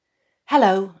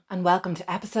Hello, and welcome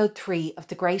to episode 3 of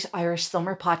the Great Irish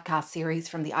Summer podcast series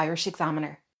from the Irish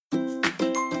Examiner.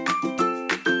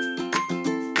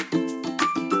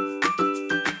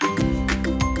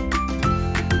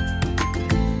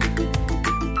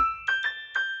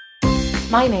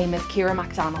 My name is Ciara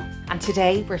MacDonald, and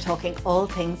today we're talking all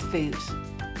things food.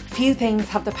 Few things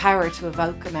have the power to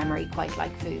evoke a memory quite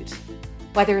like food.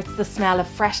 Whether it's the smell of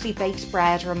freshly baked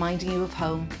bread reminding you of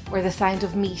home, or the sound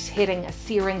of meat hitting a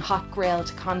searing hot grill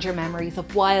to conjure memories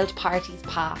of wild parties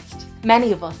past,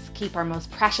 many of us keep our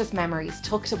most precious memories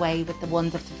tucked away with the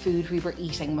ones of the food we were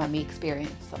eating when we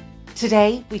experienced them.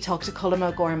 Today, we talk to Colm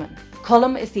O'Gorman.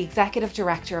 Colm is the Executive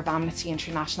Director of Amnesty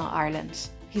International Ireland.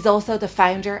 He's also the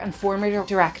founder and former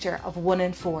director of 1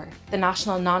 in 4, the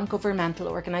national non-governmental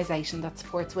organisation that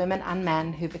supports women and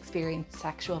men who've experienced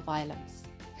sexual violence.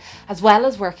 As well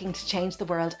as working to change the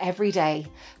world every day,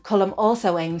 Colm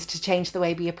also aims to change the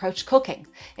way we approach cooking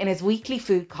in his weekly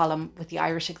food column with the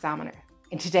Irish Examiner.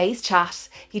 In today's chat,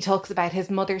 he talks about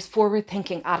his mother's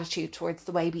forward-thinking attitude towards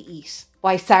the way we eat,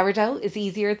 why sourdough is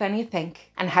easier than you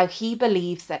think, and how he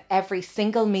believes that every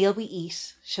single meal we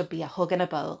eat should be a hug in a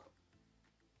bowl.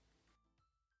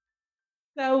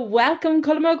 So welcome,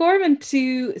 Colm O'Gorman,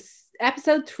 to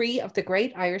episode 3 of the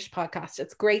Great Irish Podcast.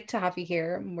 It's great to have you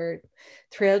here, and we're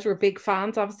thrilled. We're big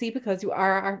fans, obviously, because you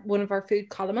are one of our food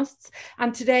columnists.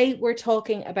 And today we're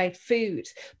talking about food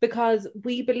because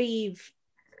we believe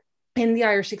in the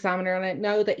Irish Examiner, and I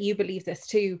know that you believe this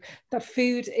too, that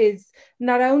food is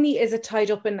not only is it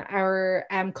tied up in our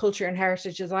culture and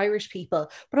heritage as Irish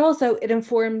people, but also it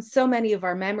informs so many of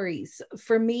our memories.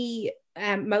 For me,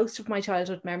 most of my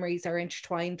childhood memories are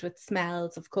intertwined with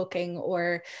smells of cooking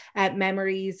or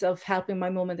memories of helping my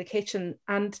mum in the kitchen.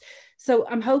 And so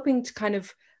I'm hoping to kind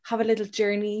of have a little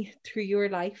journey through your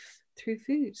life through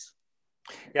food.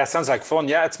 Yeah, sounds like fun.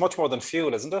 Yeah, it's much more than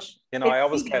fuel, isn't it? You know, I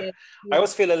always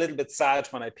feel a little bit sad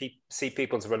when I see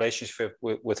people's relationship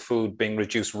with food being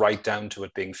reduced right down to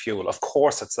it being fuel. Of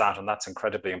course it's that, and that's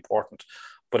incredibly important,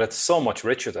 but it's so much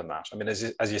richer than that. I mean,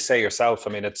 as you say yourself,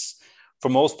 I mean, it's for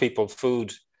most people,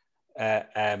 food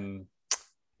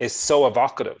is so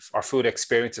evocative. Our food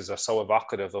experiences are so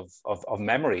evocative of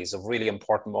memories of really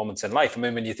important moments in life. I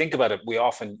mean, when you think about it, we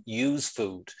often use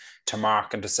food to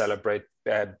mark and to celebrate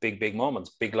big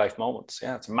moments, big life moments.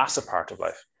 Yeah, it's a massive part of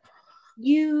life.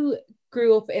 You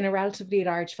grew up in a relatively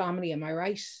large family, am I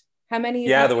right? How many?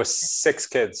 Yeah, there were 6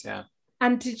 kids. Yeah.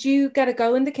 And did you get a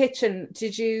go in the kitchen?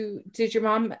 Did your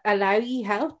mom allow you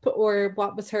help, or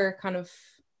what was her kind of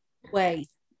way?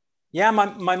 Yeah,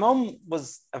 my mum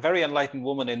was a very enlightened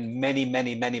woman in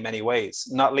many ways,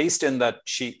 not least in that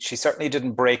she certainly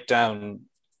didn't break down,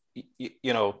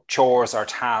 you know, chores or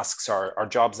tasks or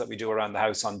jobs that we do around the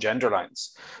house on gender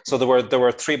lines. So there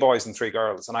were 3 boys and 3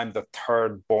 girls, and I'm the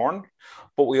third born,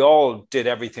 but we all did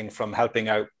everything from helping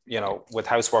out, you know, with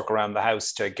housework around the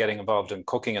house to getting involved in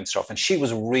cooking and stuff. And she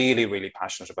was really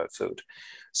passionate about food.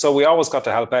 So we always got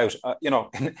to help out, you know,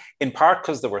 in part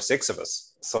because there were 6 of us.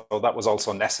 So that was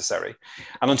also necessary.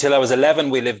 And until I was 11,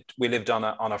 we lived on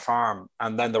a farm.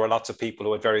 And then there were lots of people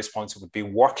who at various points would be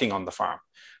working on the farm.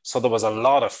 So there was a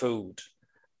lot of food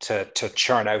to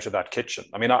churn out of that kitchen.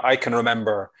 I mean, I can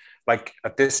remember, like,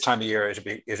 at this time of year,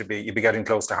 you'd be getting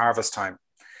close to harvest time.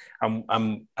 And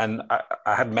I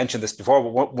hadn't mentioned this before,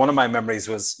 but one of my memories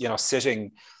was, you know,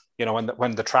 sitting, you know,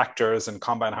 when the tractors and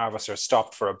combine harvesters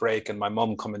stopped for a break, and my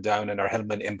mum coming down in her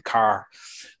Hillman Imp car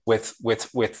with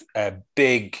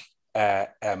big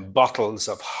bottles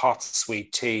of hot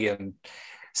sweet tea and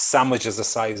sandwiches the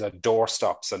size of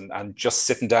doorstops, and just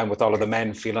sitting down with all of the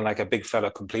men feeling like a big fella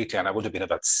completely. And I would have been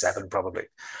about 7 probably,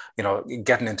 you know,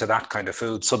 getting into that kind of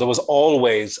food. So there was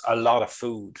always a lot of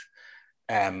food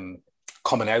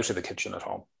coming out of the kitchen at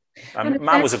home. And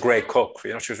Mum was a great cook.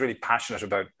 You know, she was really passionate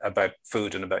about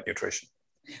food and about nutrition.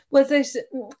 Was it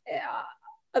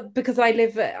because I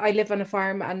live on a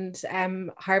farm, and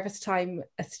harvest time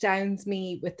astounds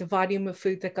me with the volume of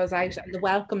food that goes out and the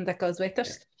welcome that goes with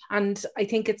it. And I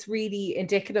think it's really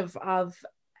indicative of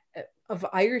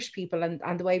Irish people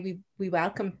and the way we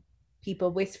welcome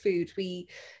people with food. We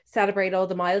celebrate all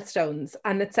the milestones,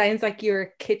 and it sounds like your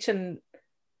kitchen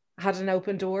had an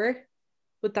open door.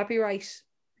 Would that be right?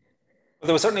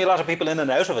 There was certainly a lot of people in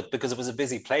and out of it because it was a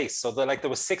busy place. So there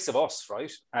was 6 of us,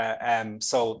 right?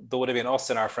 So there would have been us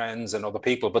and our friends and other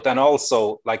people. But then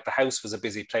also, like, the house was a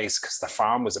busy place because the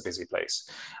farm was a busy place.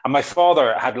 And my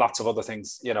father had lots of other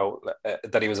things, you know,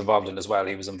 that he was involved in as well.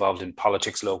 He was involved in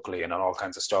politics locally and all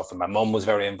kinds of stuff. And my mum was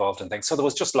very involved in things. So there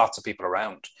was just lots of people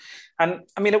around. And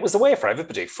I mean, it was the way for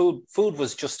everybody. Food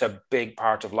was just a big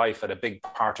part of life and a big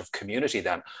part of community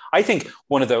then. I think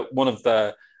one of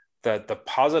the the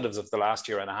positives of the last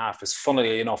year and a half is,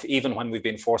 funnily enough, even when we've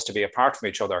been forced to be apart from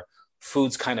each other,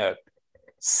 food's kind of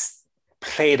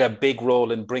played a big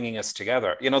role in bringing us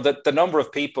together. You know, the number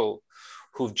of people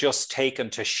who've just taken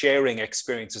to sharing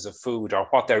experiences of food or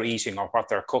what they're eating or what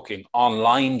they're cooking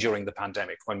online during the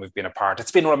pandemic when we've been apart.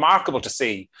 It's been remarkable to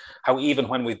see how even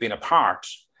when we've been apart,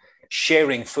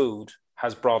 sharing food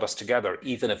has brought us together,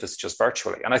 even if it's just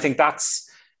virtually. And I think that's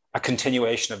a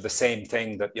continuation of the same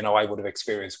thing that, you know, I would have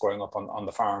experienced growing up on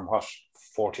the farm,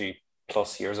 40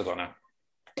 plus years ago now.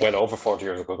 Well over 40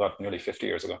 years ago, God, nearly 50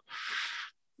 years ago.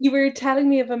 You were telling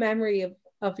me of a memory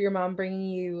of your mom bringing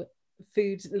you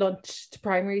food lunch to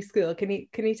primary school. Can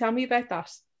you tell me about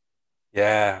that?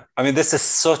 Yeah, I mean, this is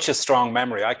such a strong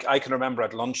memory. I can remember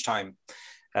at lunchtime,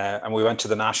 and we went to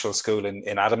the national school in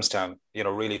Adamstown, you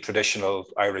know, really traditional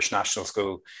Irish national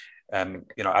school.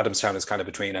 You know, Adamstown is kind of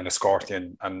between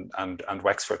Enniscorthy and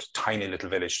Wexford, tiny little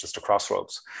village just a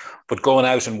crossroads. But going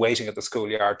out and waiting at the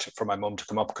schoolyard for my mum to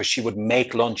come up, because she would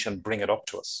make lunch and bring it up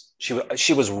to us.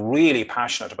 She was really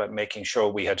passionate about making sure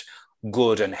we had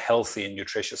good and healthy and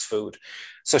nutritious food.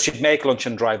 So she'd make lunch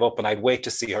and drive up, and I'd wait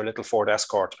to see her little Ford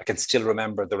Escort. I can still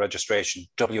remember the registration,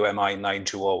 WMI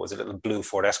 920, was a little blue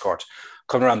Ford Escort,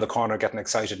 coming around the corner, getting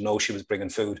excited, know she was bringing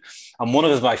food. And one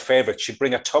of my favorites, she'd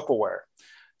bring a Tupperware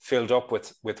filled up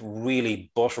with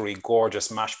really buttery,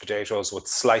 gorgeous mashed potatoes with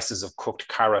slices of cooked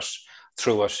carrot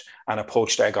through it and a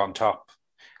poached egg on top.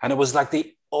 And it was like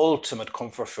the ultimate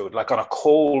comfort food, like on a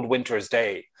cold winter's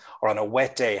day or on a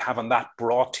wet day, having that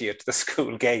brought to you to the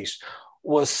school gate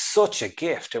was such a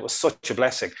gift. It was such a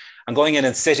blessing. And going in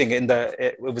and sitting in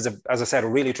it was, as I said, a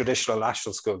really traditional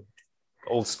national school,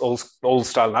 old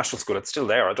style national school. It's still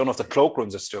there. I don't know if the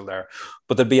cloakrooms are still there,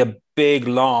 but there'd be a big,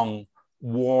 long,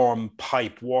 warm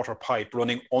water pipe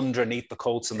running underneath the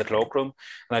coats in the cloakroom.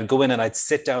 And I'd go in and I'd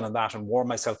sit down on that and warm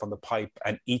myself on the pipe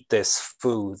and eat this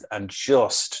food. And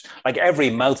just like every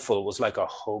mouthful was like a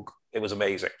hug. It was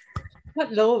amazing.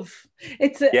 What love.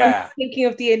 I'm thinking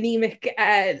of the anemic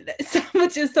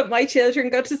sandwiches that my children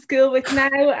go to school with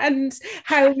now, and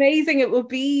how amazing it will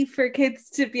be for kids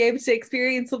to be able to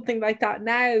experience something like that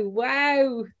now.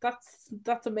 Wow,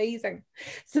 that's amazing.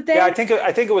 So then, yeah,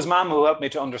 I think it was Mum who helped me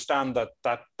to understand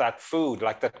that food,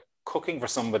 like that cooking for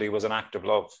somebody, was an act of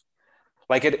love.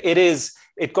 Like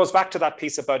it goes back to that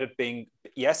piece about it being,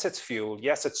 yes, it's fuel,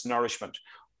 yes, it's nourishment,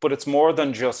 but it's more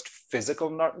than just physical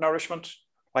nourishment.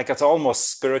 Like it's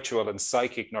almost spiritual and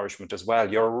psychic nourishment as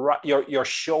well. You're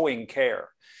showing care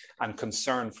and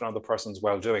concern for another person's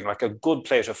well-doing. Like a good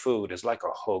plate of food is like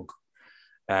a hug.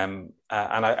 And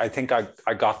I think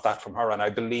I got that from her, and I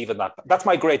believe in that. That's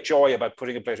my great joy about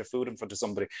putting a plate of food in front of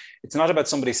somebody. It's not about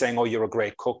somebody saying, oh, you're a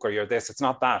great cook or you're this. It's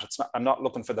not that. I'm not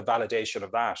looking for the validation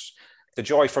of that. The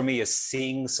joy for me is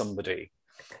seeing somebody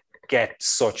get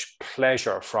such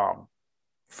pleasure from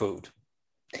food.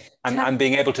 And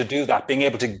being able to do that, being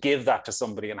able to give that to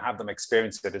somebody and have them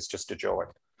experience it is just a joy.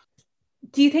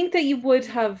 Do you think that you would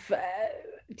have,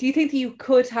 do you think that you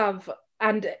could have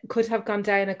gone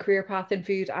down a career path in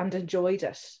food and enjoyed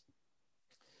it?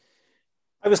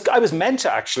 I was meant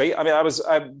to, actually. I mean,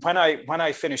 when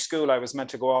I finished school, I was meant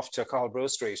to go off to Colm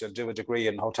Street and do a degree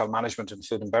in hotel management and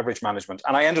food and beverage management.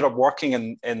 And I ended up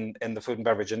working in the food and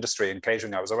beverage industry in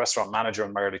catering. I was a restaurant manager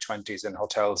in my early 20s in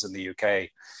hotels in the UK.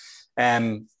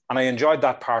 And I enjoyed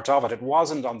that part of it. It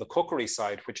wasn't on the cookery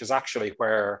side, which is actually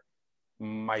where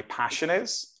my passion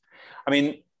is. I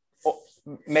mean,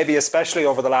 maybe especially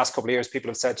over the last couple of years, people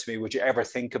have said to me, would you ever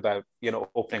think about, you know,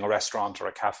 opening a restaurant or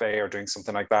a cafe or doing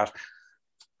something like that?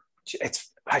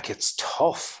 It's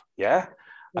tough. Yeah.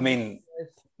 I mean,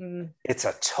 it's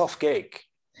a tough gig.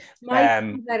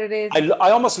 I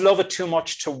almost love it too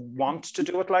much to want to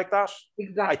do it like that.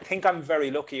 Exactly. I think I'm very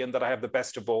lucky in that I have the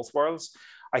best of both worlds.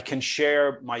 I can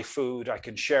share my food. I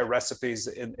can share recipes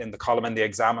in the column in the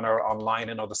Examiner, online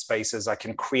in other spaces. I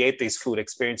can create these food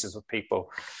experiences with people.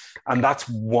 And that's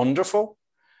wonderful.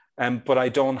 But I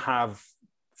don't have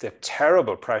the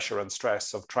terrible pressure and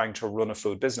stress of trying to run a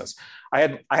food business.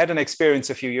 I had an experience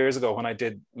a few years ago when I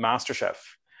did MasterChef,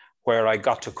 where I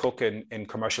got to cook in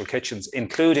commercial kitchens,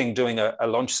 including doing a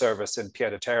lunch service in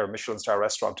Pied à Terre, a Michelin star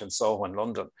restaurant in Soho in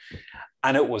London.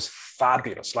 And it was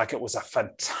fabulous. Like, it was a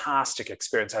fantastic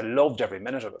experience. I loved every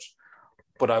minute of it,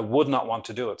 but I would not want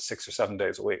to do it 6 or 7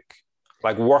 days a week.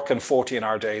 Like working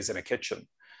 14-hour days in a kitchen,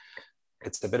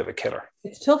 it's a bit of a killer.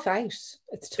 It's tough out.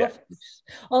 It's tough.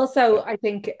 Yeah. Also, I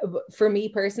think for me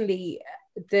personally,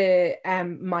 the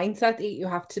mindset that you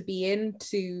have to be in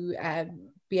to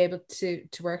be able to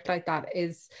work like that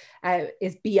is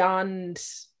beyond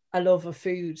a love of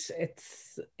food.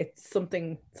 It's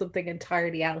something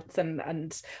entirely else, and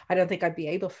I don't think I'd be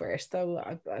able for it, though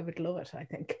I would love it, I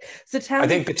think. So tell I me.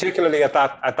 think particularly at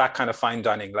that kind of fine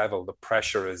dining level, the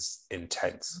pressure is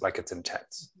intense, like it's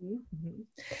intense. Mm-hmm.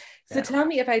 So Yeah. tell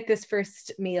me about this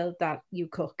first meal that you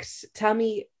cooked. Tell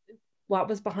me what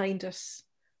was behind it,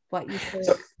 what you So,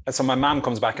 thought. so my mom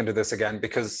comes back into this again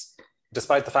because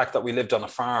despite the fact that we lived on a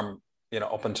farm,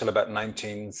 up until about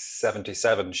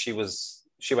 1977, she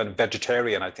went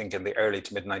vegetarian, I think, in the early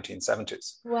to mid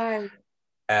 1970s. Wow.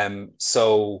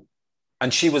 So,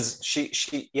 and she was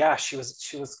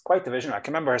quite the visionary. I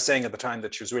can remember her saying at the time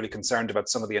that she was really concerned about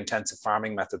some of the intensive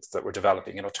farming methods that were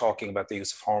developing. Talking about the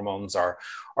use of hormones or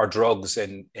drugs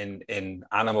in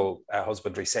animal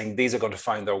husbandry, saying these are going to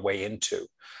find their way into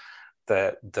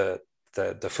the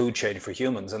food chain for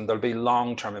humans, and there'll be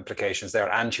long-term implications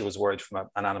there. And she was worried from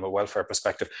an animal welfare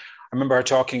perspective. I remember her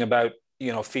talking about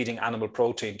feeding animal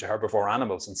protein to herbivore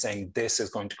animals and saying this is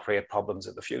going to create problems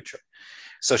in the future.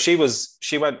 So she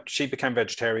became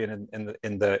vegetarian in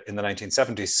the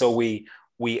 1970s. So we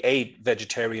ate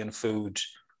vegetarian food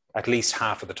at least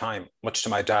half of the time, much to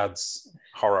my dad's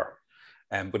horror,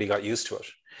 but he got used to it.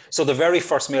 So the very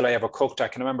first meal I ever cooked, I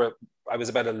can remember I was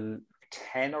about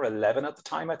 10 or 11 at the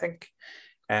time, I think.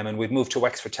 And we'd moved to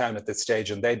Wexford Town at this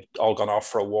stage, and they'd all gone off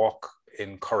for a walk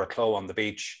in Curracloe on the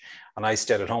beach, and I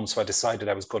stayed at home. So I decided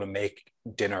I was going to make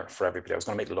dinner for everybody. I was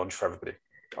going to make lunch for everybody,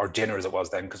 or dinner as it was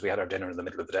then, because we had our dinner in the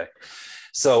middle of the day.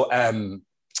 So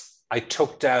I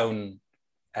took down,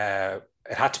 it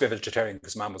had to be a vegetarian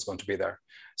because Mum was going to be there.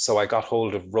 So I got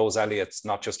hold of Rose Elliott's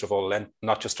Not Just a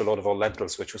Load of Old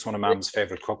Lentils, which was one of Mum's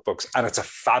favorite cookbooks. And it's a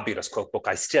fabulous cookbook.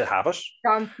 I still have it.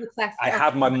 I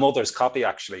have my mother's copy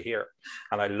actually here,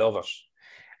 and I love it.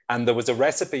 And there was a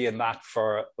recipe in that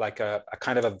for like a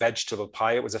kind of a vegetable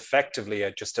pie. It was effectively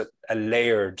just a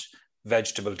layered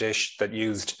vegetable dish that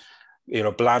used,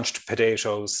 blanched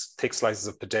potatoes, thick slices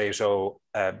of potato,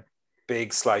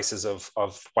 big slices of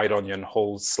white onion,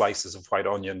 whole slices of white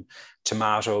onion,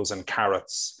 tomatoes and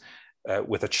carrots,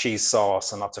 with a cheese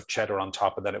sauce and lots of cheddar on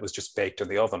top, and then it was just baked in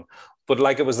the oven. But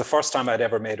like, it was the first time I'd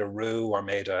ever made a roux or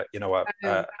made a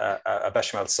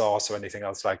bechamel sauce or anything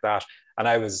else like that, and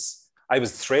I was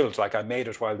thrilled. Like, I made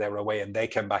it while they were away, and they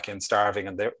came back in starving,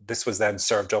 and this was then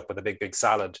served up with a big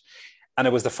salad, and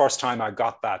it was the first time I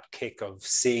got that kick of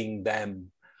seeing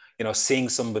them, seeing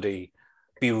somebody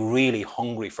be really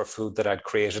hungry for food that I'd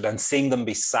created and seeing them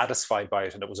be satisfied by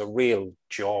it. And it was a real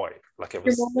joy. Like, it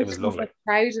was lovely.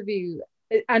 Proud of you.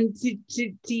 And do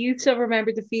you still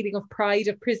remember the feeling of pride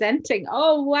of presenting?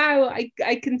 Oh, wow,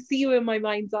 I can see you in my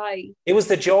mind's eye. It was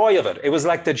the joy of it. It was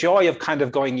like the joy of kind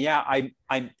of going, yeah,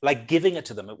 I'm like giving it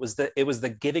to them. It was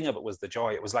the giving of it was the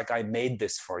joy. It was like, I made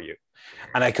this for you.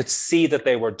 And I could see that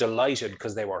they were delighted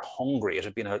because they were hungry. It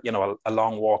had been a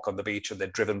long walk on the beach, and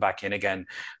they'd driven back in again.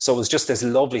 So it was just this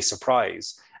lovely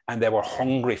surprise, and they were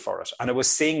hungry for it. And it was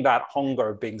seeing that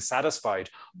hunger being satisfied,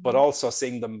 but also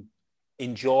seeing them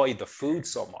enjoy the food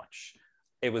so much.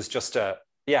 It was just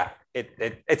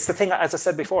it's the thing, as I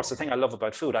said before, it's the thing I love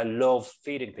about food. I love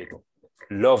feeding people.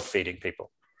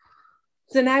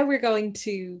 So now we're going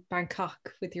to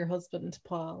Bangkok with your husband,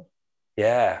 Paul.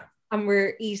 Yeah. And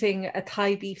we're eating a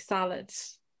Thai beef salad.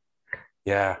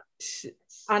 Yeah.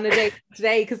 On a day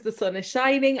today, because the sun is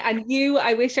shining, and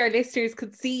I wish our listeners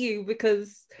could see you,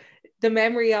 because the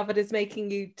memory of it is making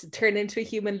you turn into a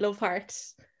human love heart.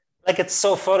 Like, it's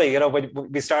so funny, when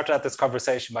we started out this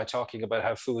conversation by talking about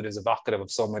how food is evocative of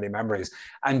so many memories.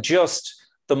 And just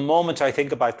the moment I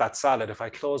think about that salad, if I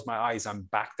close my eyes, I'm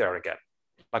back there again.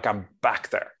 Like, I'm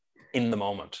back there in the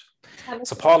moment.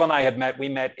 So Paul and I we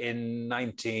met in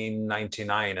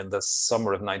 1999, in the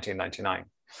summer of 1999.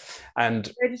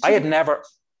 And I had never,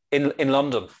 in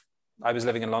London, I was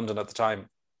living in London at the time.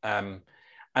 And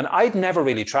I'd never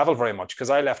really traveled very much, because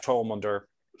I left home under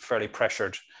fairly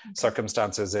pressured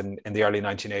circumstances in the early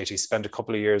 1980s, spent a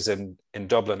couple of years in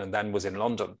Dublin, and then was in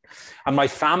London. And my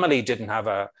family didn't have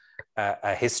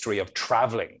a history of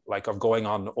traveling, like of going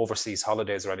on overseas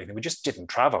holidays or anything. We just didn't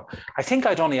travel. I think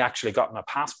I'd only actually gotten a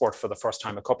passport for the first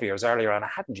time a couple of years earlier, and I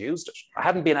hadn't used it. I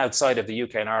hadn't been outside of the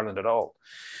UK and Ireland at all.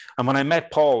 And when I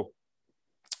met Paul,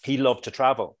 he loved to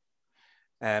travel.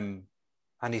 And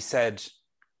he said,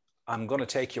 I'm going to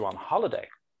take you on holiday.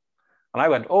 And I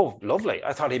went, oh, lovely.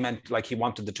 I thought he meant like he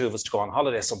wanted the two of us to go on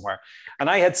holiday somewhere. And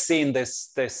I had seen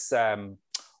this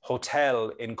hotel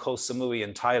in Koh Samui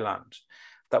in Thailand.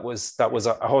 That was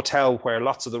a hotel where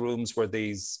lots of the rooms were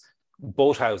these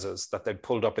boathouses that they'd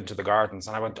pulled up into the gardens.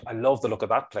 And I went, I love the look of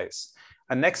that place.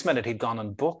 And next minute, he'd gone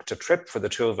and booked a trip for the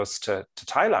two of us to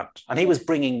Thailand. And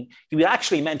he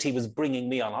actually meant he was bringing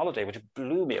me on holiday, which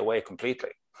blew me away completely.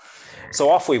 So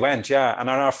off we went, yeah. And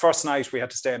on our first night, we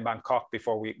had to stay in Bangkok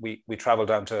before we traveled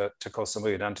down to Koh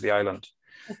Samui, down to the island.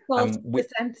 The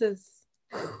senses.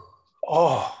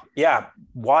 Oh, yeah,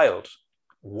 wild.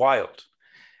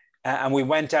 And we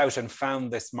went out and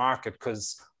found this market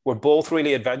because we're both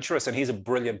really adventurous, and he's a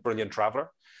brilliant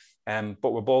traveler.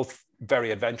 But we're both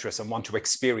very adventurous and want to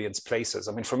experience places.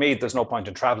 I mean, for me, there's no point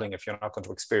in traveling if you're not going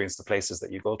to experience the places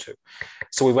that you go to.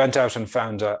 So we went out and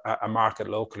found a market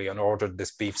locally and ordered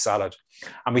this beef salad.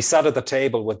 And we sat at the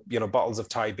table with, bottles of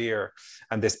Thai beer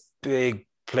and this big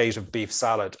plate of beef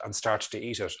salad and started to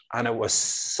eat it. And it was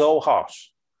so hot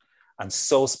and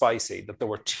so spicy that there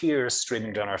were tears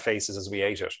streaming down our faces as we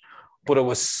ate it. But it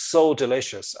was so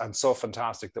delicious and so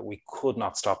fantastic that we could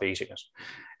not stop eating it.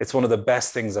 It's one of the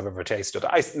best things I've ever tasted.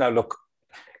 Now look,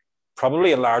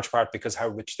 probably in large part because how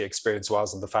rich the experience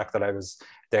was and the fact that I was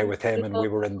there with him and we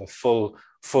were in the full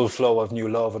flow of new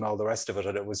love and all the rest of it.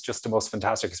 And it was just the most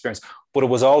fantastic experience. But it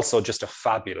was also just a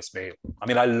fabulous meal. I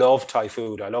mean, I love Thai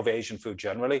food. I love Asian food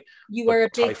generally. You were a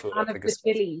big fan of the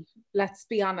chili. Let's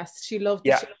be honest. You loved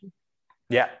the chili.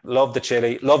 Yeah, love the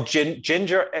chili, love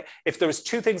ginger. If there was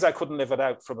two things I couldn't live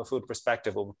without from a food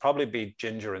perspective, it would probably be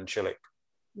ginger and chili.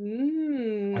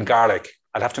 And garlic.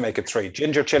 I'd have to make it three: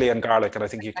 ginger, chili, and garlic. And I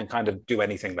think you can kind of do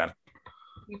anything then.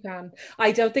 You can.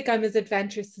 I don't think I'm as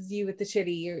adventurous as you with the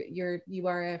chili. You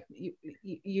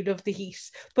love the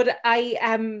heat, but I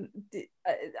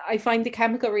find the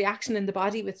chemical reaction in the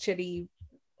body with chili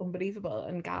unbelievable,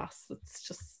 and gas. It's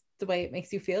just the way it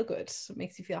makes you feel good. It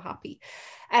makes you feel happy.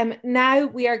 Now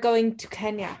we are going to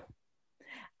Kenya,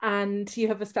 and you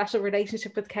have a special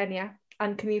relationship with Kenya.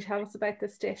 And can you tell us about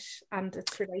this dish and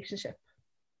its relationship?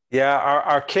 Yeah,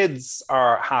 our kids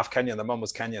are half Kenyan. The mum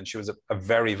was Kenyan. She was a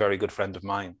very, very good friend of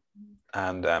mine.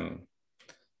 And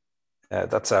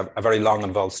that's a very long,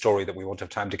 involved story that we won't have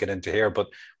time to get into here. But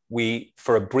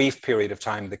for a brief period of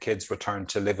time, the kids returned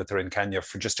to live with her in Kenya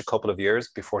for just a couple of years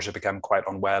before she became quite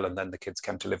unwell. And then the kids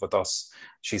came to live with us.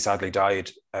 She sadly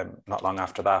died not long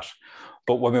after that.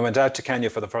 But when we went out to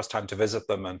Kenya for the first time to visit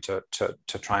them and to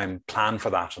try and plan for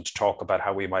that and to talk about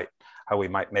how we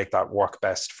might make that work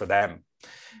best for them,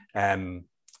 I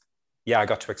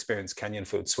got to experience Kenyan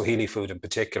food, Swahili food in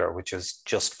particular, which is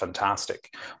just fantastic.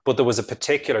 But there was a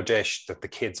particular dish that the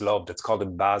kids loved. It's called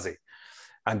mbazi.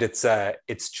 And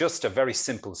it's just a very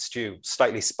simple stew,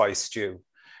 slightly spiced stew,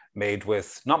 made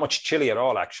with not much chili at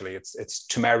all, actually. It's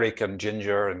turmeric and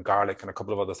ginger and garlic and a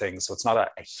couple of other things. So it's not a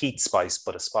heat spice,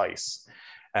 but a spice.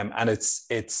 And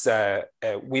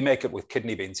we make it with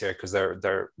kidney beans here because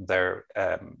they're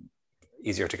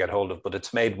easier to get hold of. But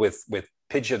it's made with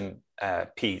pigeon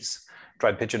peas,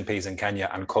 dried pigeon peas in Kenya,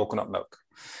 and coconut milk.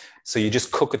 So you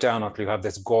just cook it down until you have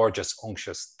this gorgeous,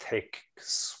 unctuous, thick,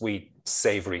 sweet,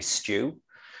 savory stew.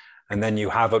 And then you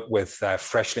have it with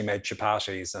freshly made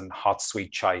chapatis and hot,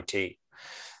 sweet chai tea.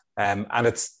 And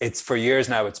it's for years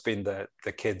now, it's been the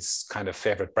kids' kind of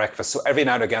favorite breakfast. So every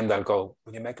now and again, they'll go,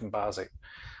 "Will you make mbazi?"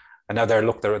 And now they're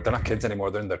not kids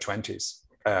anymore, they're in their 20s.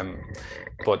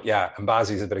 But yeah,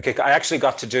 mbazi is a bit of kick. I actually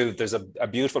got to do, there's a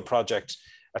beautiful project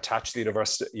attached to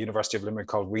the University of Limerick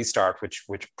called Restart,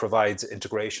 which provides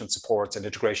integration supports and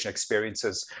integration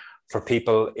experiences for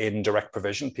people in direct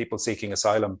provision, people seeking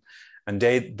asylum. And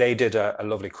they did a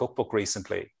lovely cookbook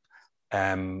recently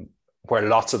where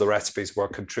lots of the recipes were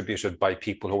contributed by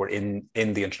people who were in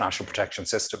the international protection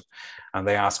system. And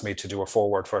they asked me to do a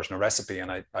forward version of recipe.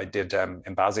 And I did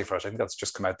mbazi for it. I think that's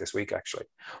just come out this week, actually.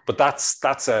 But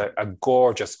that's a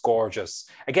gorgeous, gorgeous,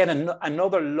 again,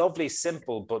 another lovely,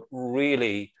 simple, but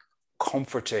really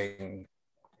comforting.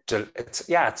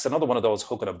 It's another one of those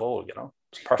hook in a bowl,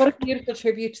 It's perfect. What a beautiful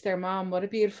tribute to their mom. What a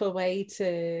beautiful way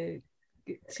to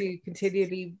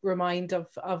continually remind of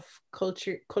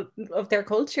culture, of their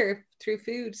culture through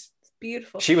food. It's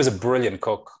beautiful. She was a brilliant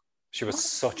cook. She was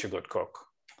such a good cook.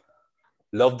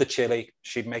 Loved the chili.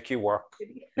 She'd make you work.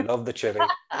 Loved the chili.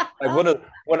 Like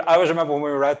I always remember when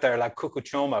we were out there, like kuku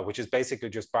choma, which is basically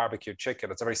just barbecued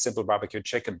chicken. It's a very simple barbecued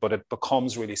chicken, but it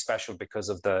becomes really special because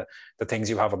of the things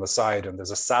you have on the side. And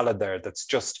there's a salad there that's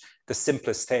just the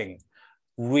simplest thing.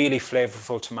 Really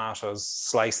flavorful tomatoes,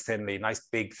 sliced thinly, nice,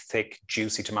 big, thick,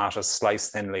 juicy tomatoes,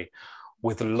 sliced thinly,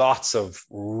 with lots of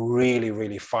really,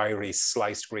 really fiery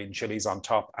sliced green chilies on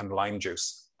top and lime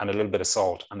juice and a little bit of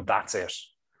salt. And that's it.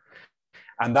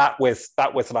 And that with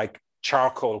like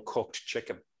charcoal cooked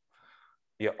chicken.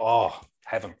 Yeah,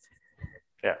 heaven.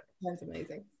 Yeah. Sounds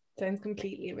amazing. Sounds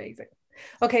completely amazing.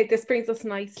 Okay, this brings us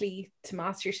nicely to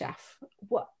MasterChef.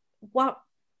 What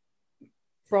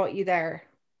brought you there?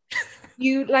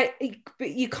 You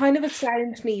you kind of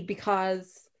astound me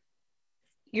because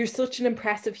you're such an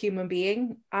impressive human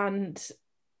being, and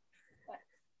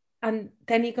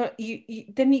then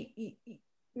you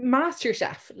Master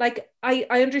Chef. Like I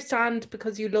understand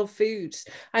because you love food.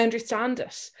 I understand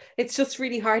it. It's just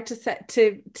really hard to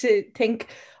think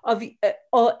of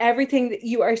everything that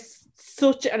you are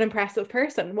such an impressive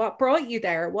person. What brought you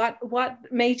there? What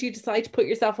made you decide to put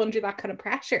yourself under that kind of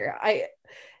pressure?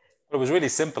 It was really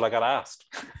simple. I got asked.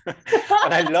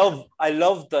 And I've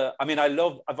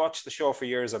watched the show for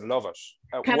years and love it.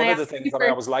 One of the things that I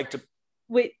always like to...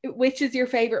 Which is your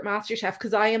favorite MasterChef?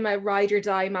 Because I am a ride or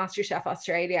die MasterChef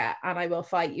Australia, and I will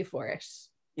fight you for it.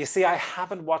 You see, I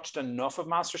haven't watched enough of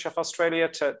MasterChef Australia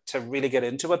to really get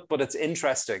into it, but it's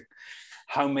interesting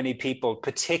how many people,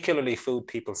 particularly food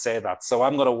people, say that. So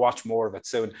I'm going to watch more of it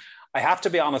soon. I have to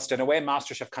be honest, in a way,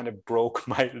 MasterChef kind of broke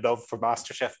my love for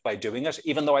MasterChef by doing it,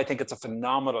 even though I think it's a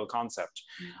phenomenal concept.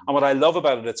 Mm-hmm. And what I love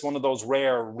about it, it's one of those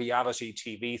rare reality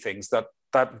TV things that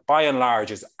by and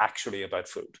large is actually about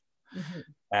food.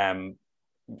 Mm-hmm.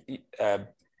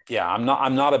 Yeah,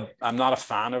 I'm not a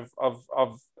fan of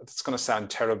it's going to sound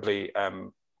terribly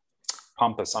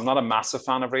pompous. I'm not a massive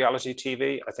fan of reality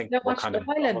TV. I think we're kind of...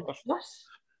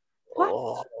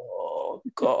 What? Oh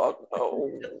God,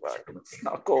 no! Let's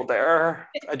not go there.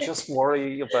 I just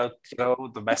worry about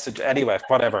the message. Anyway,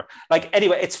 whatever.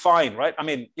 Anyway, it's fine, right? I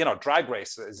mean, Drag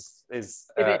Race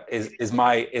is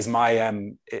my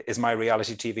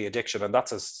reality TV addiction, and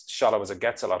that's as shallow as it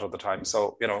gets a lot of the time.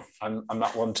 So I'm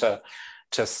not one to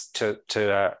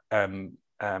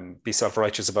be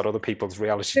self-righteous about other people's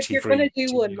reality TV. If you're going to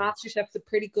do one, MasterChef's a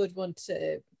pretty good one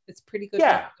to... It's pretty good.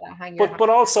 Yeah, but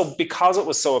also because it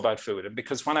was so about food, and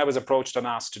because when I was approached and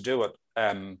asked to do it,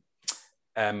 I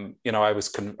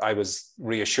was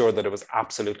reassured that it was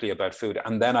absolutely about food.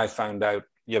 And then I found out,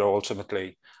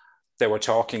 ultimately, they were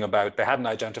talking about, they hadn't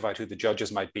identified who the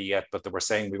judges might be yet, but they were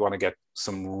saying we want to get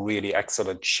some really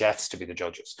excellent chefs to be the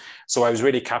judges. So I was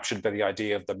really captured by the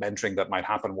idea of the mentoring that might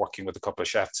happen working with a couple of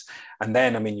chefs. And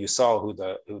then, I mean, you saw who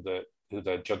the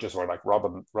judges were, like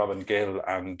Robin Gill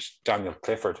and Daniel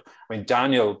Clifford. I mean,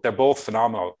 they're both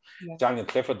phenomenal. Yeah. Daniel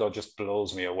Clifford, though, just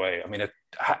blows me away. I mean,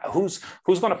 who's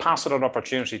going to pass on an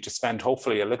opportunity to spend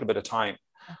hopefully a little bit of time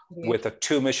with a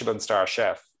 2 Michelin star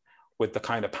chef with the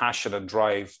kind of passion and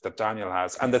drive that Daniel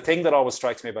has? And the thing that always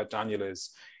strikes me about Daniel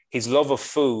is his love of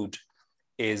food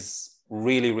is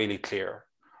really, really clear,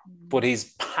 but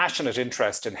his passionate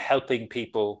interest in helping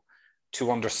people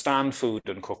to understand food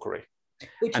and cookery.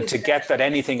 And to get that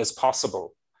anything is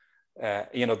possible,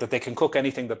 that they can cook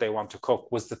anything that they want to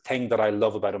cook, was the thing that I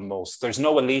love about him most. There's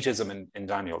no elitism in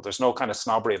Daniel. There's no kind of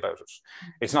snobbery about it.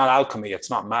 It's not alchemy.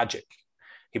 It's not magic.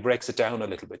 He breaks it down a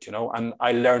little bit, and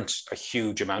I learned a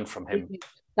huge amount from him.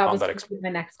 That was my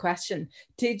next question.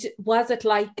 Was it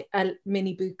like a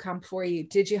mini boot camp for you?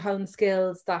 Did you hone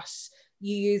skills that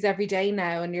you use every day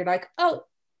now, and you're like, oh,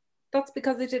 that's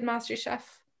because I did MasterChef?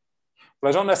 Well,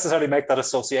 I don't necessarily make that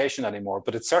association anymore,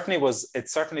 but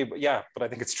yeah, but I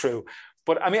think it's true.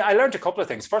 But I mean, I learned a couple of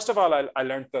things. First of all, I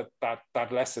learned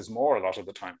that less is more a lot of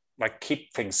the time. Like,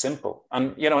 keep things simple.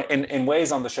 And, in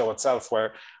ways on the show itself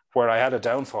where I had a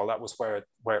downfall, that was where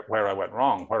I went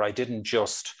wrong, where I didn't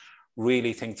just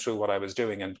really think through what I was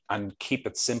doing and keep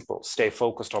it simple, stay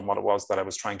focused on what it was that I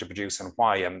was trying to produce and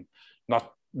why, and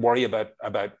not worry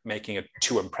about making it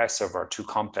too impressive or too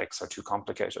complex or too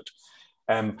complicated.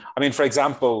 I mean, for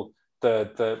example,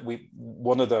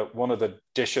 one of the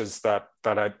dishes that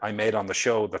I made on the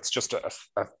show that's just a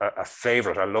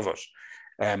favorite. I love it.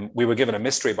 We were given a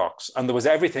mystery box, and there was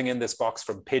everything in this box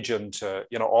from pigeon to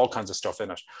all kinds of stuff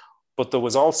in it, but there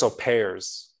was also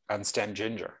pears and stem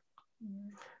ginger.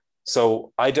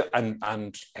 So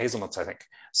and hazelnuts, I think.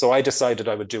 So I decided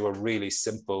I would do a really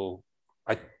simple.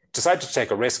 I decided to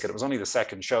take a risk, and it was only the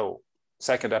second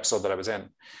episode that I was in.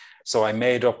 So I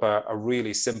made up a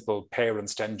really simple pear and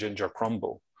stem ginger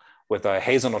crumble with a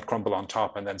hazelnut crumble on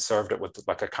top, and then served it with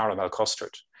like a caramel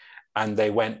custard. And they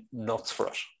went nuts for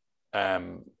it.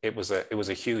 It was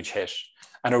a huge hit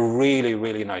and a really,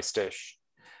 really nice dish.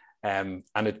 And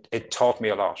it taught me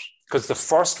a lot, because the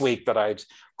first week that I'd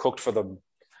cooked for them,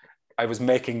 I was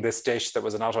making this dish that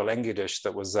was an ottolenghi dish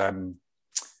that was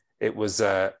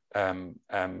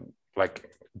like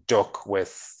duck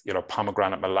with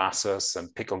pomegranate molasses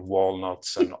and pickled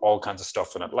walnuts and all kinds of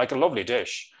stuff in it, like a lovely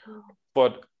dish.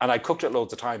 And I cooked it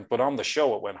loads of time, but on the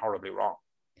show it went horribly wrong.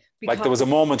 Like, there was a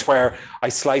moment where I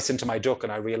slice into my duck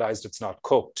and I realized it's not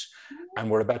cooked, and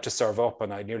we're about to serve up,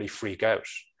 and I nearly freak out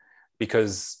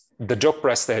because the duck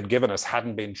breasts they had given us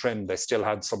hadn't been trimmed. They still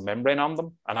had some membrane on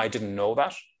them, and I didn't know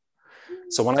that.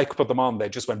 So when I put them on, they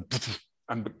just went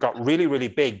and got really, really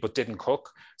big, but didn't cook.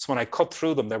 So when I cut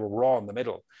through them, they were raw in the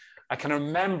middle. I can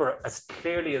remember as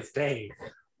clearly as day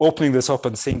opening this up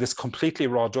and seeing this completely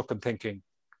raw duck and thinking,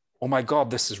 oh my God,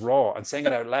 this is raw, and saying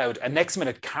it out loud. And next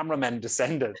minute, cameramen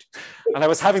descended. And I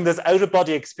was having this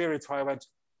out-of-body experience where I went,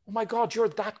 oh my God, you're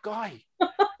that guy. You're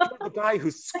the guy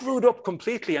who's screwed up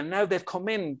completely. And now they've come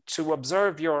in to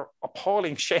observe your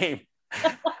appalling shame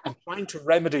and trying to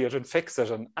remedy it and fix it.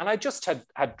 And I just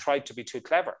had tried to be too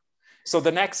clever. So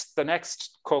the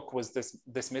next cook was this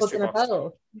mystery box.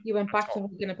 Bowl. You went back to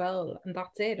making a bowl, and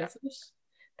that's it, isn't it?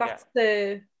 That's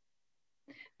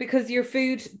because your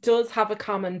food does have a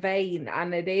common vein,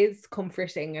 and it is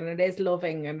comforting, and it is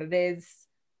loving, and it is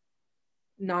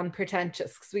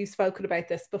non-pretentious, because we've spoken about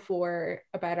this before,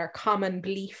 about our common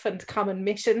belief and common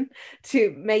mission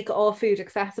to make all food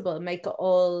accessible, make it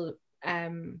all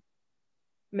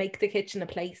make the kitchen a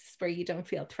place where you don't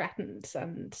feel threatened,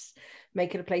 and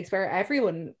make it a place where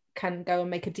everyone can go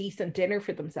and make a decent dinner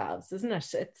for themselves, isn't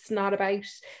it? It's not about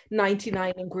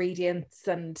 99 ingredients,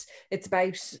 and it's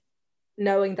about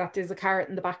knowing that there's a carrot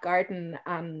in the back garden,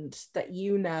 and that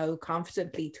you know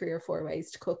confidently 3 or 4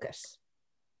 ways to cook it.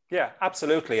 Yeah,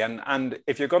 absolutely. And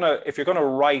if you're gonna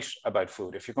write about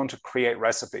food, if you're going to create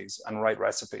recipes and write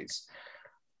recipes,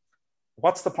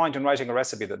 what's the point in writing a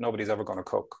recipe that nobody's ever going to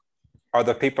cook, or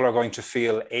that people are going to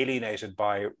feel alienated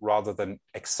by rather than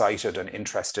excited and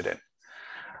interested in?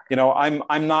 You know,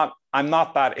 I'm not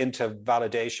that into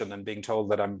validation and being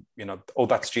told that I'm, you know, oh,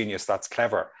 that's genius, that's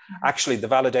clever. Mm-hmm. Actually, the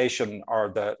validation,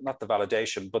 or not the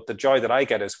validation, but the joy that I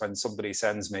get is when somebody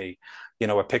sends me, you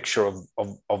know, a picture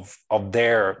of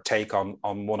their take on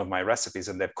one of my recipes,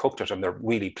 and they've cooked it and they're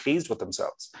really pleased with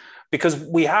themselves. Because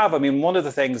we have, I mean, one of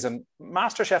the things, and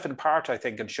MasterChef in part, I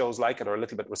think, and shows like it are a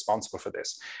little bit responsible for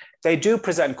this. They do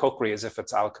present cookery as if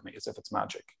it's alchemy, as if it's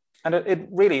magic. And it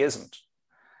really isn't.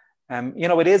 You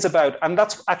know, it is about, and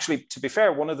that's actually, to be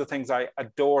fair, one of the things I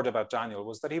adored about Daniel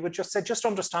was that he would just say, just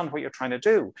understand what you're trying to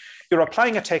do. You're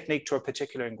applying a technique to a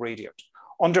particular ingredient.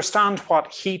 Understand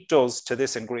what heat does to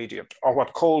this ingredient, or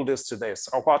what cold is to this,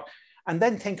 or what, and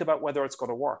then think about whether it's going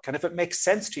to work. And if it makes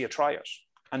sense to you, try it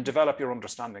and develop your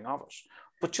understanding of it.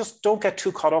 But just don't get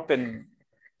too caught up in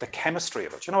the chemistry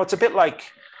of it. You know, it's a bit like,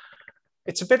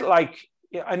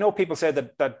 yeah, I know people say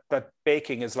that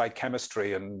baking is like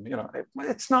chemistry, and you know,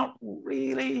 it's not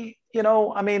really. You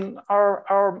know, I mean,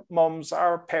 our mums,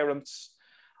 our parents,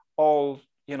 all,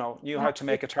 you know, knew how to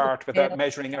make a tart without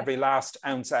measuring every last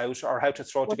ounce out, or how to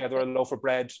throw together a loaf of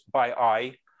bread by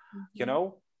eye. You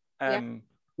know,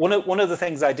 one of the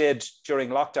things I did during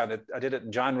lockdown, I did it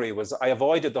in January, was I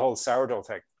avoided the whole sourdough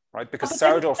thing. Right, because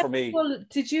sourdough for me...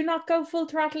 Did you not go full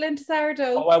throttle into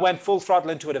sourdough? Oh, I went full throttle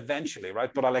into it eventually,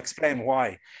 right? But I'll explain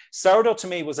why. Sourdough to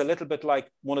me was a little bit like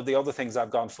one of the other things I've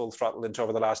gone full throttle into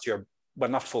over the last year. Well,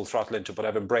 not full throttle into, but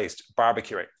I've embraced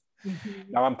barbecuing.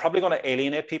 Mm-hmm. Now, I'm probably going to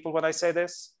alienate people when I say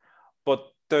this, but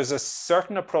there's a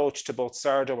certain approach to both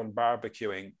sourdough and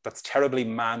barbecuing that's terribly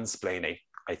mansplaining,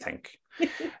 I think.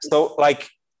 So, like,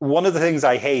 one of the things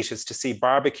I hate is to see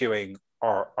barbecuing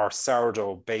or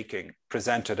sourdough baking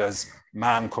presented as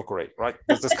man cookery, right?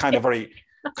 There's this kind of very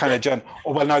oh,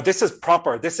 well, now this is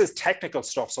proper, this is technical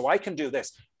stuff, so I can do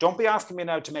this. Don't be asking me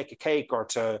now to make a cake or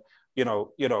to, you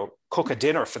know, cook a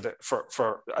dinner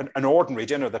for an ordinary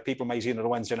dinner that people might eat on a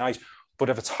Wednesday night.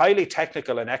 But if it's highly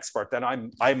technical and expert, then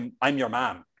I'm your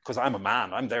man, because I'm a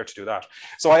man. I'm there to do that.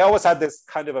 So I always had this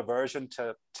kind of aversion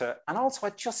to and also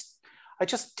I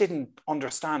just didn't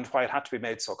understand why it had to be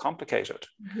made so complicated.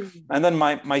 Mm-hmm. And then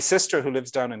my sister, who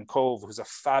lives down in Cove, who's a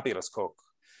fabulous cook,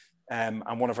 and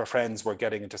one of her friends were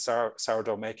getting into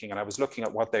sourdough making, and I was looking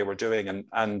at what they were doing,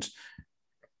 and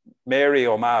Mary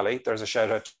O'Malley, there's a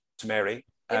shout out to Mary,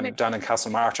 down in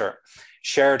Castlemartyr,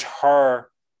 shared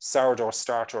her sourdough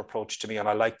starter approach to me, and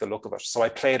I liked the look of it. So I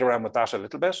played around with that a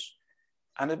little bit,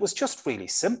 and it was just really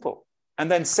simple. And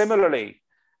then similarly,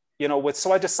 you know,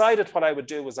 so I decided what I would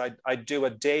do was I'd do a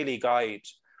daily guide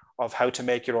of how to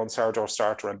make your own sourdough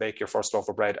starter and bake your first loaf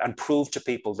of bread, and prove to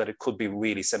people that it could be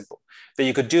really simple. That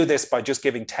you could do this by just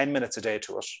giving 10 minutes a day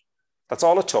to it. That's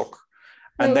all it took.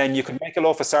 And then you can make a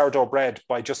loaf of sourdough bread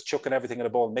by just chucking everything in a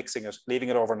bowl, mixing it, leaving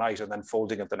it overnight, and then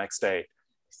folding it the next day.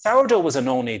 Sourdough was a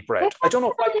no-knead bread. I don't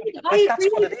know if that's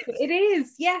what it is. It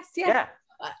is, yes. Yeah.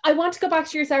 I want to go back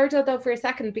to your sourdough though for a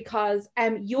second, because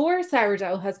your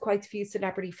sourdough has quite a few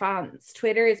celebrity fans.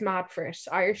 Twitter is mad for it.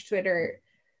 Irish Twitter,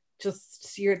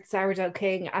 just you're the sourdough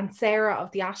king. And Sarah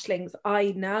of the Ashlings,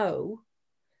 I know,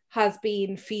 has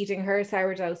been feeding her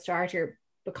sourdough starter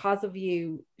because of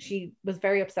you. She was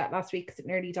very upset last week because it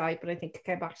nearly died, but I think it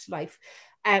came back to life.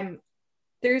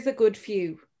 There's a good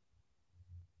few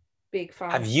big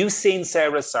fan. Have you seen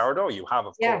Sarah's sourdough? You have,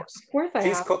 of course. Of course I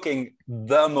She's have. cooking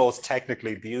the most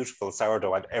technically beautiful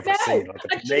sourdough I've ever seen. Like,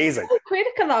 it's and amazing. She's so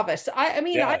critical of it. I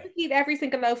mean, Yeah. I would eat every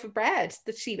single loaf of bread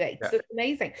that she bakes. Yeah. It's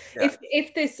amazing. Yeah.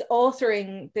 If this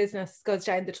authoring business goes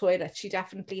down the toilet, she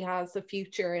definitely has a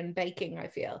future in baking, I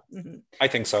feel. Mm-hmm. I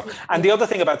think so. And the other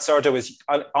thing about sourdough is,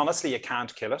 honestly, you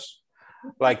can't kill it.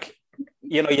 Like,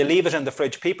 you know, you leave it in the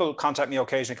fridge. People contact me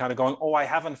occasionally kind of going, oh, I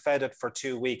haven't fed it for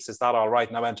 2 weeks. Is that all right?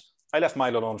 And I went, I left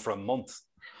mine alone for a month.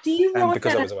 Do you run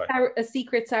because I was away. A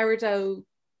secret sourdough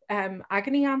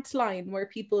agony aunt line where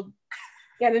people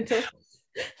get in touch?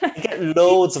 I get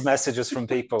loads of messages from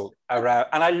people around,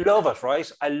 and I love it,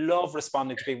 right? I love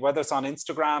responding to people, whether it's on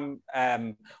Instagram,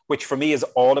 which for me is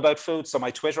all about food. So my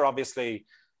Twitter, obviously,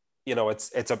 you know,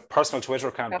 it's a personal Twitter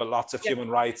account, but lots of human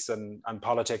rights and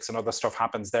politics and other stuff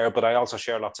happens there. But I also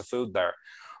share lots of food there.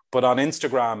 But on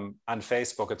Instagram and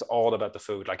Facebook, it's all about the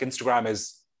food. Like, Instagram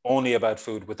is only about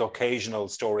food with occasional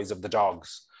stories of the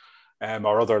dogs,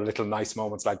 or other little nice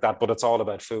moments like that. But it's all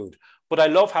about food. But I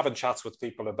love having chats with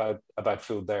people about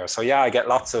food there. So yeah, I get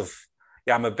lots of,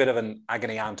 I'm a bit of an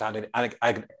agony aunt and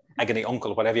agony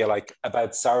uncle, whatever you like,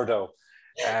 about sourdough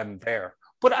there.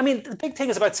 But I mean, the big thing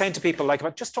is about saying to people,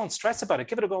 like, just don't stress about it.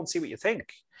 Give it a go and see what you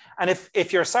think. And if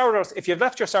you've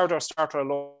left your sourdough starter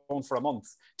alone for a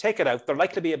month, take it out. There'll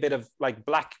likely be a bit of like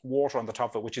black water on the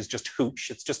top of it, which is just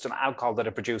hooch. It's just an alcohol that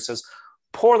it produces.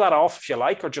 Pour that off if you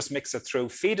like, or just mix it through,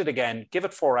 feed it again, give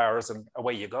it 4 hours, and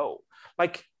away you go.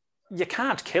 Like, you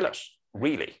can't kill it,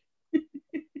 really.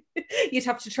 You'd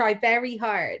have to try very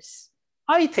hard.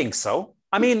 I think so.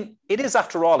 I mean, it is,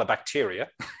 after all, a bacteria.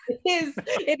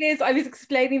 It is. I was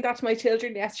explaining that to my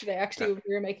children yesterday, actually, when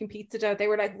we were making pizza dough. They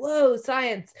were like, whoa,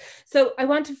 science. So I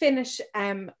want to finish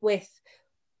with,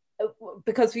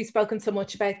 because we've spoken so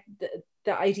much about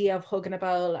the idea of hugging a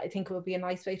bowl, I think it would be a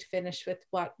nice way to finish with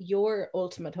what your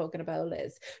ultimate hugging a bowl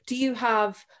is. Do you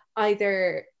have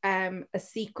either a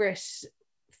secret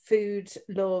food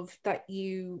love that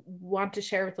you want to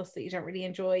share with us that you don't really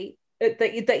enjoy,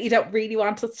 that you don't really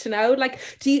want us to know? Like,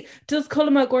 does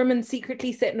Colm O'Gorman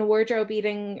secretly sit in a wardrobe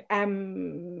eating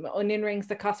onion rings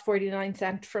that cost 49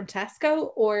 cents from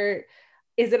Tesco, or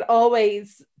is it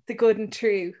always the good and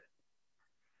true?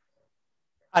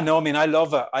 I know. I mean, I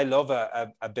love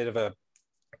a bit of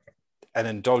an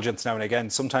indulgence now and again.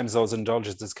 Sometimes those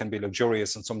indulgences can be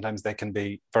luxurious, and sometimes they can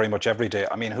be very much everyday.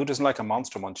 I mean, who doesn't like a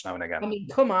Monster Munch now and again? I mean,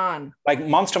 come on. Like,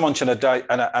 Monster Munch and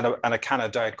a can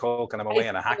of Diet Coke, and I'm away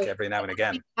in a hack every now and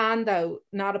again. And though,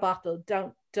 not a bottle.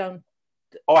 Don't.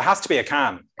 Oh, it has to be a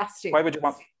can. Has to. Why would you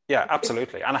want? Yeah,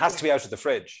 absolutely, and it has to be out of the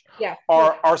fridge. Yeah.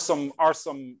 Or some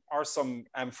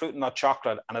fruit and nut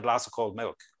chocolate and a glass of cold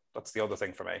milk. That's the other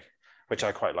thing for me, which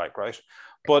I quite like, right?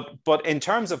 But in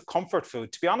terms of comfort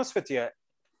food, to be honest with you,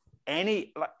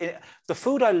 the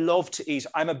food I love to eat,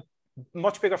 I'm a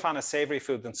much bigger fan of savory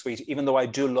food than sweet, even though I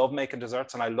do love making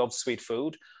desserts and I love sweet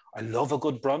food. I love a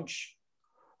good brunch.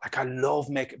 Like,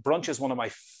 brunch is one of my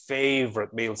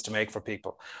favorite meals to make for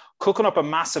people. Cooking up a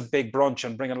massive big brunch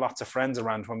and bringing lots of friends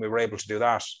around when we were able to do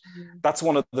that. That's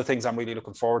one of the things I'm really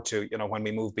looking forward to, you know, when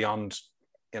we move beyond,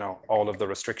 you know, all of the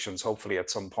restrictions, hopefully at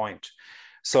some point.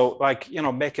 So, like, you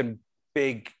know, making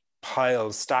big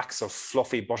stacks of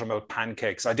fluffy buttermilk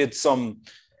pancakes. I did some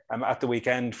at the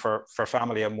weekend for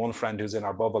family and one friend who's in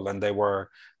our bubble, and they were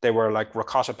like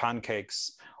ricotta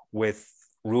pancakes with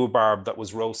rhubarb that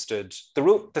was roasted.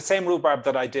 The same rhubarb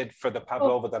that I did for the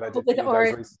pavlova that I did for you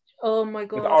guys recently. Oh my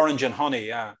God. With orange and honey,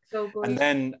 yeah. So good. And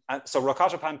then, so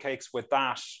ricotta pancakes with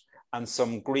that and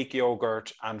some Greek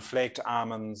yogurt and flaked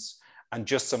almonds and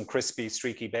just some crispy,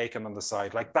 streaky bacon on the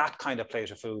side. Like, that kind of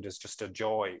plate of food is just a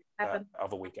joy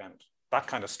of a weekend. That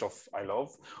kind of stuff I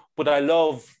love. But I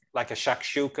love like a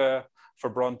shakshuka for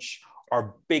brunch,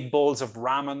 or big bowls of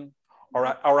ramen, or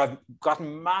I've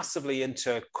gotten massively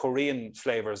into Korean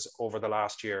flavors over the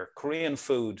last year. Korean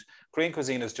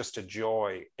cuisine is just a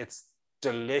joy. It's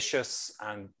delicious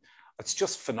and it's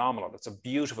just phenomenal. It's a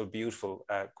beautiful, beautiful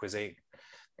cuisine.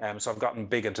 So I've gotten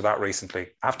big into that recently.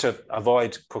 I have to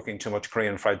avoid cooking too much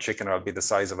Korean fried chicken, or I'll be the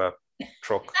size of a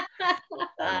truck.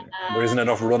 There isn't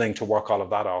enough running to work all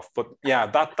of that off. But yeah,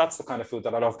 that's the kind of food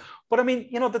that I love. But I mean,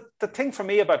 you know, the thing for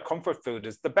me about comfort food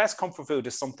is, the best comfort food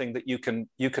is something that you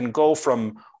can go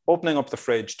from opening up the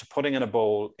fridge to putting in a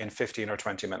bowl in 15 or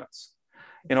 20 minutes.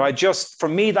 You know, for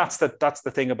me, that's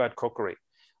the thing about cookery.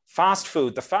 Fast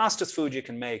food, the fastest food you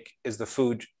can make is the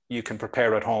food you can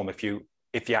prepare at home. If you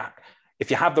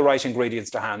have the right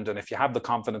ingredients to hand, and if you have the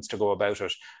confidence to go about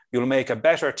it, you'll make a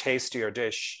better, tastier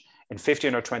dish in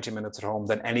 15 or 20 minutes at home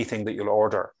than anything that you'll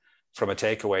order from a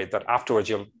takeaway, that afterwards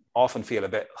you'll often feel a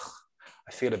bit,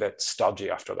 I feel a bit stodgy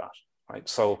after that, right?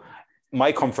 So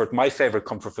my favorite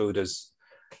comfort food is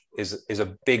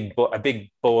a big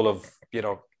bowl of, you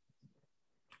know,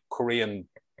 Korean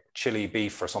chili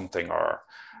beef or something, or,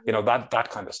 you know, that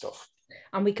kind of stuff.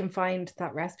 And we can find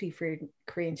that recipe for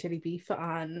Korean chili beef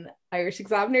on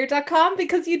irishexaminer.com,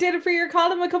 because you did it for your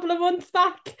column a couple of months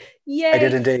back. Yay. I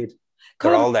did indeed.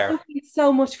 They're all there. Thank you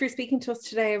so much for speaking to us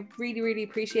today. I really, really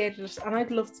appreciated it. And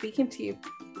I've loved speaking to you.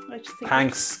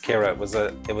 Thanks, Ciara. It was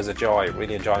a joy.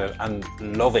 Really enjoyed it, and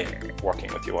loving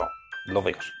working with you all.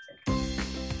 Loving it.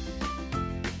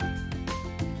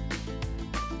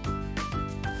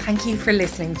 Thank you for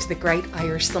listening to the Great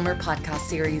Irish Summer podcast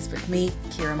series with me,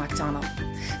 Ciara MacDonald.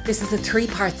 This is a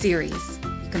 3-part series.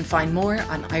 You can find more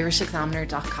on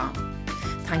irishexaminer.com.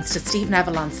 Thanks to Steve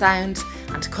Neville on sound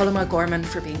and to Colm O'Gorman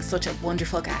for being such a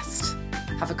wonderful guest.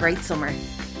 Have a great summer.